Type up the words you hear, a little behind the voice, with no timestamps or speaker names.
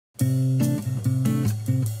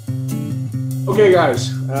Okay,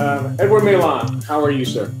 guys. Edouard Meylan, how are you,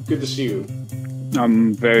 sir? Good to see you.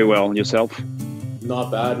 I'm very well. Yourself? Not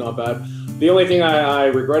bad, not bad. The only thing I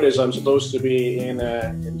regret is I'm supposed to be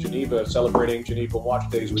in Geneva celebrating Geneva Watch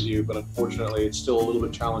Days with you, but unfortunately it's still a little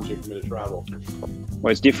bit challenging for me to travel.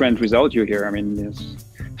 Well, it's different without you here. I mean, yes.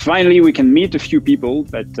 Finally we can meet a few people,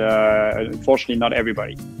 but unfortunately not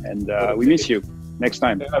everybody. And we miss you. Next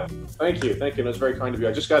time. Yeah, thank you. That's very kind of you.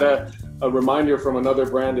 I just got a reminder from another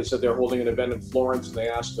brand that said they're holding an event in Florence, and they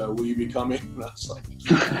asked, "Will you be coming?" And I was like,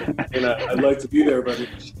 "I'd like to be there, but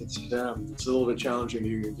it's a little bit challenging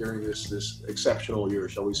during this exceptional year,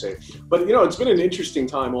 shall we say?" But it's been an interesting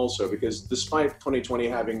time also, because despite 2020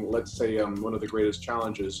 having, let's say, one of the greatest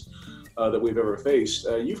challenges that we've ever faced,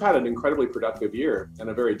 you've had an incredibly productive year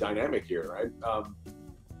and a very dynamic year, right?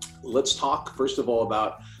 Let's talk first of all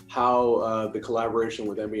about how the collaboration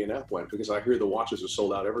with MENF went, because I hear the watches are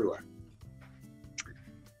sold out everywhere.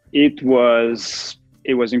 It was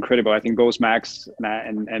incredible. I think both Max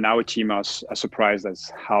and our team are surprised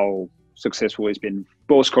as how successful it's been,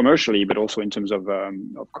 both commercially but also in terms of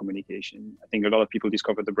communication. I think a lot of people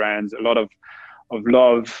discovered the brands. A lot of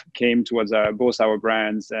love came towards both our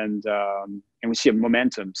brands, and we see a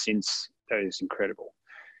momentum since that is incredible.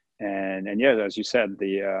 And yeah, as you said,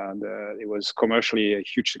 it was commercially a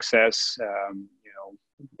huge success.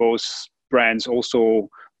 Both brands also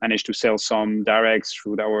managed to sell some direct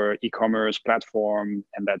through our e-commerce platform,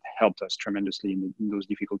 and that helped us tremendously in those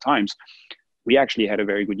difficult times. We actually had a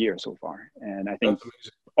very good year so far. And I think,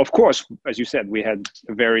 of course, as you said, we had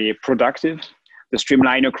a very productive, the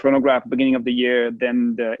Streamliner chronograph beginning of the year,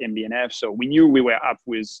 then the MENF. So we knew we were up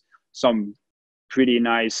with some pretty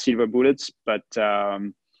nice silver bullets, but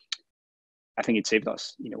I think it saved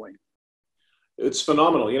us in a way. It's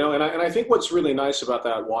phenomenal, and I think what's really nice about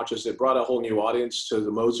that watch is it brought a whole new audience to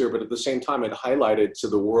the Moser, but at the same time, it highlighted to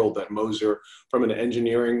the world that Moser, from an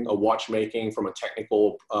engineering, a watchmaking, from a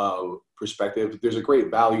technical perspective, there's a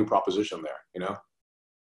great value proposition there,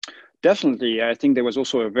 Definitely. I think there was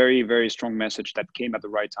also a very, very strong message that came at the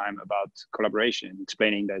right time about collaboration,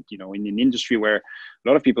 explaining that, in an industry where a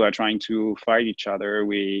lot of people are trying to fight each other,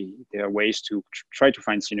 there are ways to try to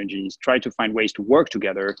find synergies, try to find ways to work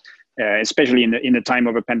together, especially in the time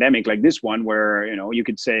of a pandemic like this one, where, you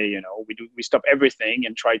could say, we stop everything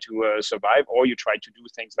and try to survive, or you try to do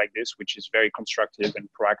things like this, which is very constructive and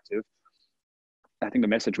proactive. I think the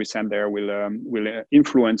message we send there will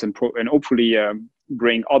influence and hopefully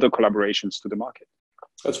bring other collaborations to the market.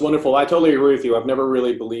 That's wonderful. I totally agree with you. I've never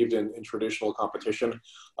really believed in traditional competition.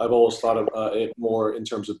 I've always thought of it more in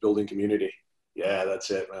terms of building community. Yeah, that's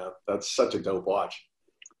it, man. That's such a dope watch.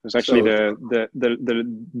 It's actually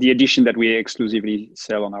the edition that we exclusively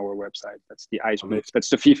sell on our website. That's the Ice Blitz. That's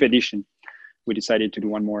the 5th edition. We decided to do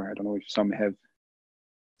one more. I don't know if some have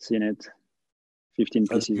seen it. 15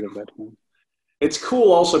 pieces of that one. It's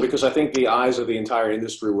cool also because I think the eyes of the entire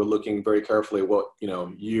industry were looking very carefully at what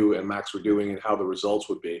you and Max were doing and how the results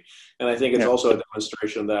would be. And I think it's also a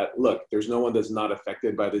demonstration that, look, there's no one that's not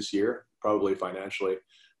affected by this year, probably financially.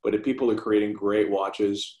 But if people are creating great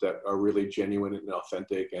watches that are really genuine and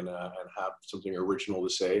authentic and have something original to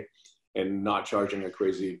say, and not charging a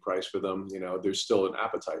crazy price for them, there's still an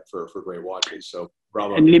appetite for great watches. So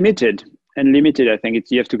bravo. And limited. I think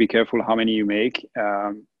you have to be careful how many you make.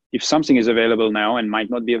 If something is available now and might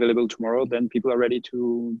not be available tomorrow, then people are ready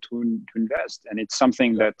to invest. And it's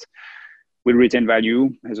something that will retain value,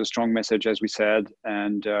 has a strong message, as we said.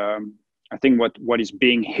 And I think what is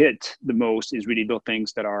being hit the most is really the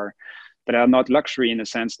things that are not luxury, in the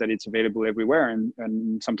sense that it's available everywhere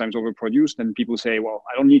and sometimes overproduced. And people say, well,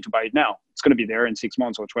 I don't need to buy it now. It's going to be there in 6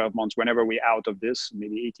 months or 12 months, whenever we're out of this,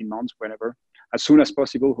 maybe 18 months, whenever, as soon as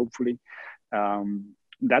possible, hopefully.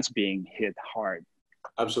 That's being hit hard.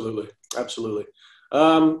 Absolutely.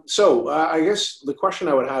 So I guess the question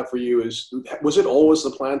I would have for you is, was it always the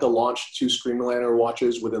plan to launch 2 Streamliner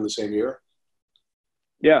watches within the same year?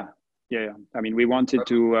 Yeah. I mean, we wanted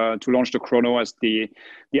to launch the Chrono as the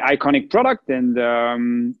iconic product, and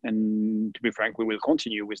to be frank, we will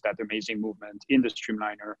continue with that amazing movement in the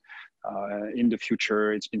Streamliner in the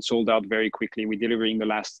future. It's been sold out very quickly. We're delivering the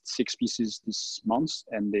last 6 pieces this month,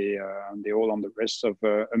 and they're all on the wrists of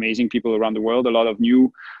amazing people around the world. A lot of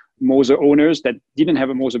new Moser owners that didn't have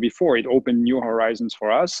a Moser before. It opened new horizons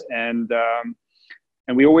for us, and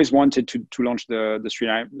we always wanted to launch the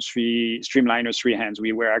Streamliner 3 hands.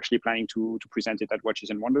 We were actually planning to present it at Watches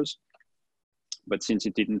and Wonders, but since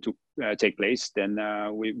it didn't take place, then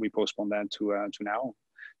we postponed that to now,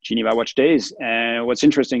 Geneva Watch Days. And what's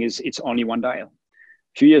interesting is it's only one dial.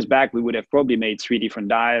 few years back, we would have probably made 3 different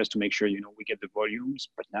dials to make sure, you know, we get the volumes.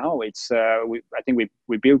 But now it's, I think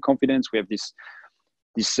we build confidence. We have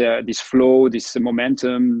this flow, this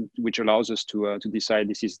momentum, which allows us to decide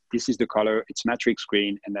this is the color. It's matrix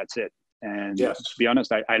green, and that's it. And yes. To be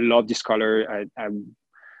honest, I love this color.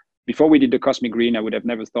 Before we did the cosmic green, I would have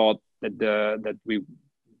never thought that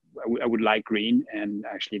I would like green, and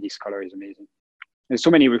actually this color is amazing. There's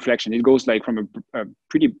so many reflections. It goes like from a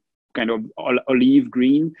pretty kind of olive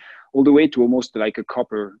green all the way to almost like a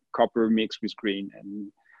copper mixed with green. And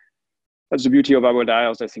that's the beauty of our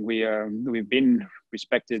dials. I think we've been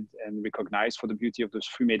respected and recognized for the beauty of those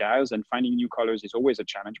fumé dials, and finding new colors is always a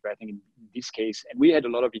challenge. But I think in this case, and we had a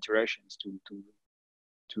lot of iterations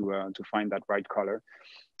to find that right color,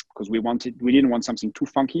 because we didn't want something too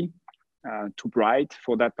funky, too bright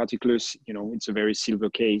for that particular, you know, it's a very silver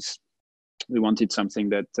case. We wanted something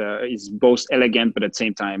that is both elegant, but at the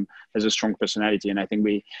same time has a strong personality. And I think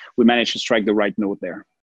we managed to strike the right note there.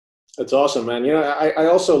 That's awesome, man. You know, I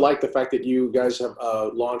also like the fact that you guys have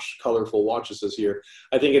launched colorful watches this year.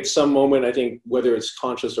 I think at some moment, I think whether it's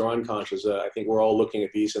conscious or unconscious, I think we're all looking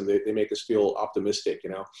at these and they make us feel optimistic, you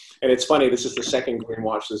know. And it's funny, this is the second green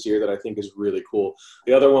watch this year that I think is really cool.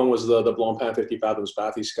 The other one was the Blancpain 50 Fathoms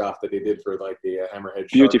Bathyscaphe that they did for like the Hammerhead.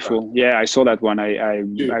 Beautiful. Yeah, I saw that one. I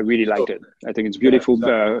really liked it. I think it's beautiful. Yeah,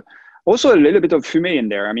 exactly. Also a little bit of fumé in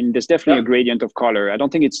there. I mean, there's definitely a gradient of color. I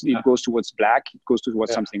don't think it goes towards black. It goes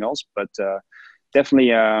towards something else, but definitely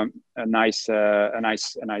a nice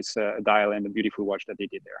dial and a beautiful watch that they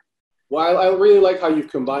did there. Well, I really like how you've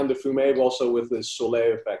combined the fumé also with the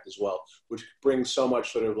soleil effect as well, which brings so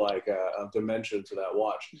much sort of like a dimension to that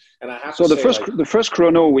watch. And I have to say, the first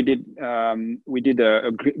chrono we did a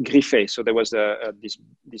griffé. So there was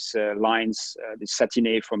this lines, this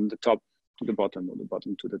satiné from the top to the bottom, or the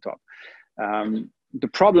bottom to the top. The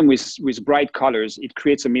problem with bright colors, it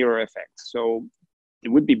creates a mirror effect. So it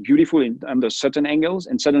would be beautiful under certain angles,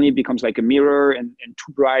 and suddenly it becomes like a mirror and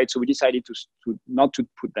too bright. So we decided to not to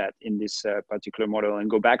put that in this particular model and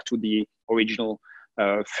go back to the original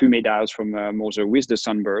fumé dials from Moser with the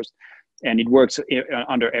sunburst. And it works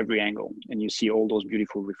under every angle, and you see all those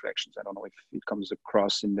beautiful reflections. I don't know if it comes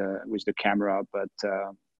across with the camera, but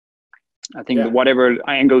I think whatever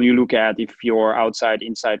angle you look at, if you're outside,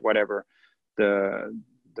 inside, whatever, the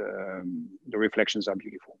reflections are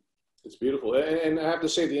beautiful. It's beautiful. And I have to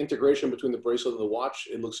say, the integration between the bracelet and the watch,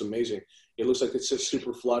 it looks amazing. It looks like it sits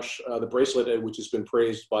super flush. The bracelet, which has been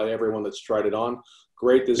praised by everyone that's tried it on,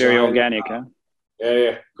 great design. Very organic, huh?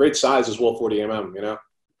 Yeah. Great size as well, 40 mm, you know.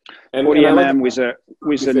 And 40 mm with a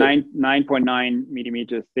 9.9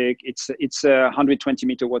 millimeter thick. It's 120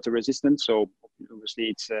 meter water resistant. So obviously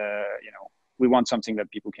it's we want something that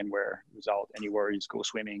people can wear without any worries, go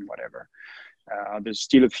swimming, whatever. There's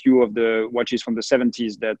still a few of the watches from the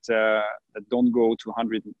 70s that don't go to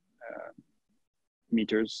 100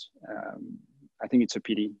 meters. I think it's a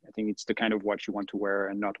pity. I think it's the kind of watch you want to wear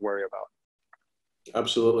and not worry about.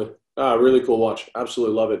 Absolutely. Really cool watch.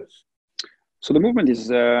 Absolutely love it. So the movement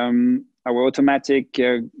is our automatic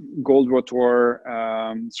gold rotor,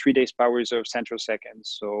 3 days power reserve Centre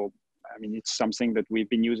Seconds. So, I mean, it's something that we've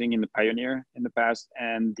been using in the Pioneer in the past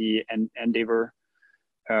and the Endeavor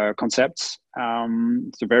concepts.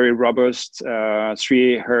 It's a very robust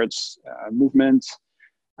 3 hertz movement,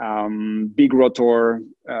 big rotor,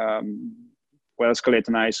 well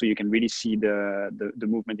skeletonized, so you can really see the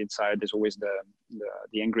movement inside. There's always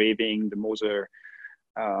the engraving, the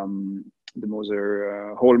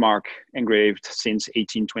Moser hallmark engraved since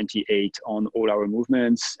 1828 on all our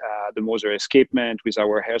movements. The Moser escapement with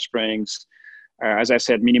our hairsprings. As I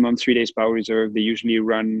said, minimum 3 days power reserve. They usually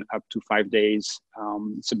run up to 5 days.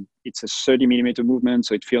 It's a 30 millimeter movement,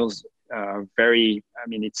 so it feels very. I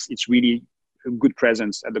mean, it's really a good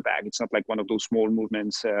presence at the back. It's not like one of those small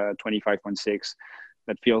movements, 25.6,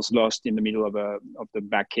 that feels lost in the middle of the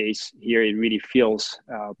back case. Here, it really feels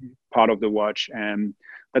part of the watch, and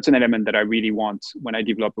that's an element that I really want when I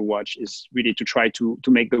develop a watch, is really to try to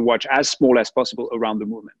make the watch as small as possible around the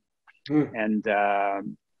movement. And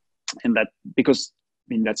that, because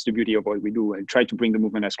I mean, that's the beauty of what we do. I try to bring the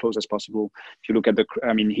movement as close as possible. If you look at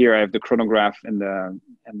here I have the chronograph and the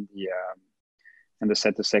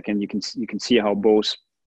Centre Second. You can see how both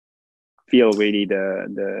feel really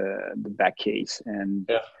the back case, and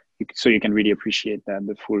so you can really appreciate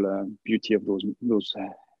the full beauty of those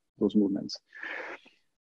movements.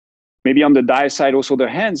 Maybe on the dial side, also the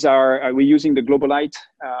hands are we using the Globalite?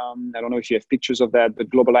 I don't know if you have pictures of that, but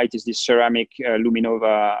Globalite is this ceramic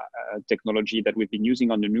Luminova technology that we've been using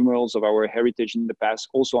on the numerals of our heritage in the past,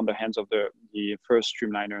 also on the hands of the first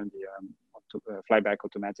Streamliner and the flyback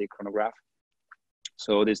automatic chronograph.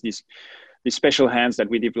 So there's these special hands that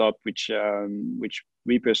we developed, which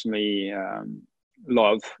we personally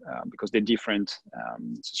love because they're different.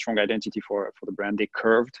 It's a strong identity for the brand. They're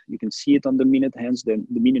curved. You can see it on the minute hands. The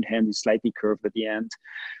minute hand is slightly curved at the end.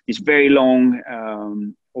 It's very long,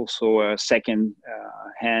 also a second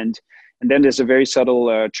hand. And then there's a very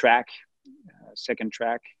subtle track, second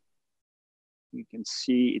track. You can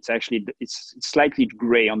see it's actually, it's slightly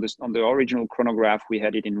gray. On the original chronograph, we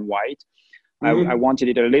had it in white. I wanted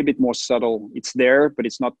it a little bit more subtle. It's there, but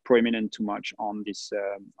it's not prominent too much on this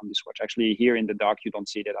watch. Actually, here in the dark, you don't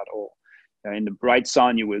see it at all. In the bright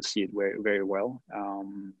sun, you will see it very, very well.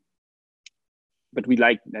 But we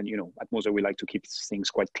like, and at Moser, we like to keep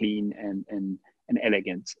things quite clean and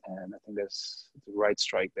elegant. And I think that's the right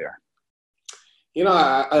strike there.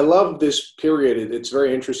 I love this period. It's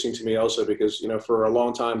very interesting to me also because, for a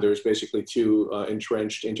long time, there's basically two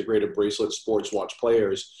entrenched integrated bracelet sports watch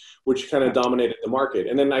players, which kind of dominated the market.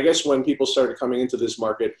 And then I guess when people started coming into this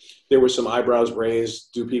market, there were some eyebrows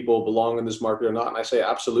raised. Do people belong in this market or not? And I say,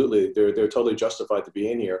 absolutely. They're totally justified to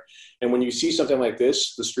be in here. And when you see something like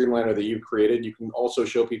this, the Streamliner that you've created, you can also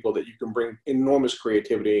show people that you can bring enormous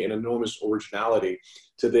creativity and enormous originality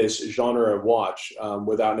to this genre of watch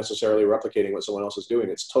without necessarily replicating what someone else is doing.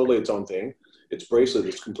 It's totally its own thing. It's bracelet.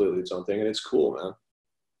 It's completely its own thing. And it's cool, man.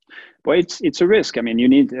 Well, it's a risk. I mean, you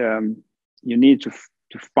need to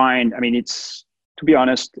find, it's, to be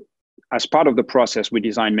honest, as part of the process, we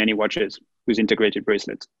designed many watches with integrated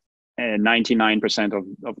bracelets. And 99%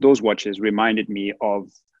 of those watches reminded me of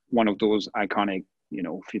one of those iconic,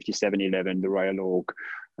 5711, the Royal Oak,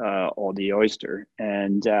 or the Oyster.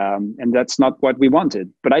 And that's not what we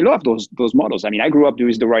wanted. But I love those models. I grew up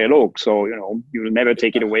with the Royal Oak, so, you'll never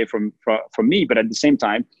take it away from me. But at the same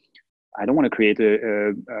time, I don't want to create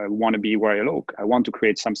a wannabe Royal Oak. I want to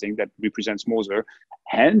create something that represents Moser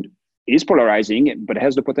and is polarizing, but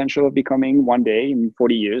has the potential of becoming one day in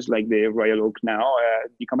 40 years, like the Royal Oak now,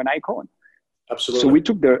 become an icon. Absolutely.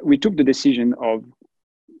 So we took the decision of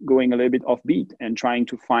going a little bit offbeat and trying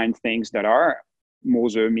to find things that are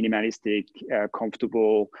Moser, minimalistic,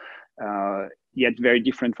 comfortable, yet very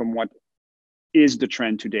different from what is the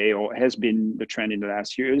trend today or has been the trend in the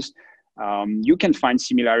last years. You can find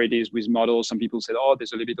similarities with models. Some people said, oh,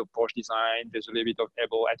 there's a little bit of Porsche design, there's a little bit of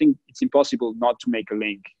Ebel. I think it's impossible not to make a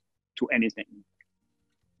link to anything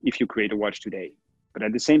if you create a watch today. But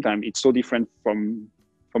at the same time, it's so different from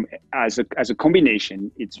as a combination,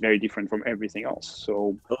 it's very different from everything else.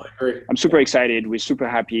 So I'm super excited. We're super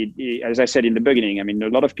happy. As I said in the beginning, a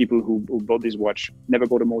lot of people who bought this watch never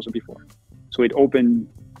bought a Moser before. So it opened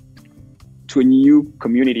to a new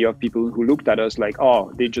community of people who looked at us like,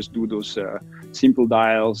 oh, they just do those simple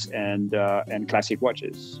dials and classic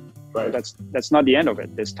watches. Right. But that's not the end of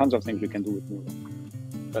it. There's tons of things we can do with Moser.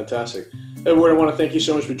 Fantastic. Edouard, I want to thank you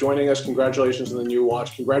so much for joining us. Congratulations on the new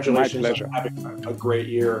watch. Congratulations on having a great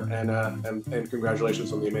year, and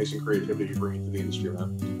congratulations on the amazing creativity you're bringing to the industry,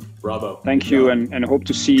 man. Bravo. Thank you, and hope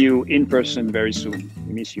to see you in person very soon.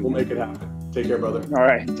 We miss you. We'll make it happen. Take care, brother. All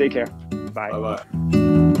right. Take care. Bye. Bye-bye.